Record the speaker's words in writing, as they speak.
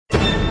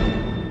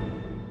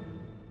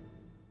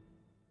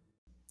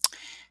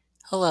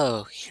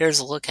Hello, here's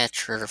a look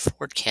at your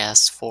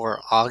forecast for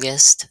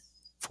August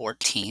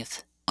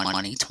 14th,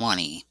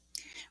 2020.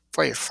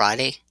 For your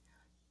Friday,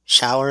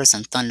 showers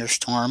and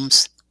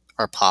thunderstorms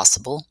are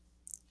possible.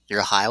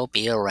 Your high will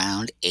be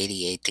around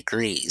 88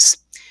 degrees.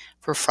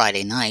 For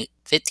Friday night,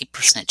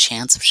 50%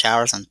 chance of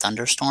showers and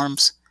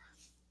thunderstorms,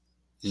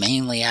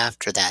 mainly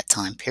after that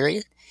time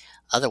period.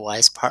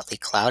 Otherwise, partly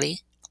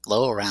cloudy,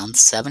 low around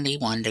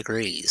 71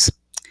 degrees.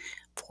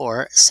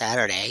 For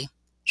Saturday,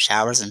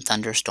 showers and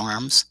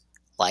thunderstorms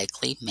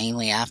likely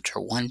mainly after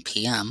 1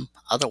 p.m.,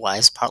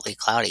 otherwise partly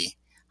cloudy,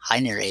 high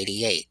near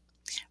 88.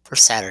 For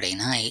Saturday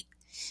night,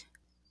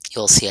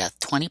 you'll see a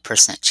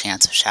 20%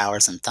 chance of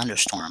showers and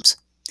thunderstorms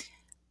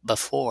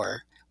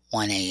before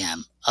 1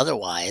 a.m.,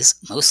 otherwise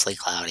mostly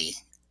cloudy,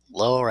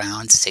 low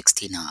around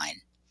 69.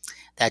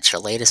 That's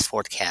your latest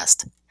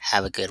forecast.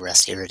 Have a good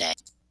rest of your day.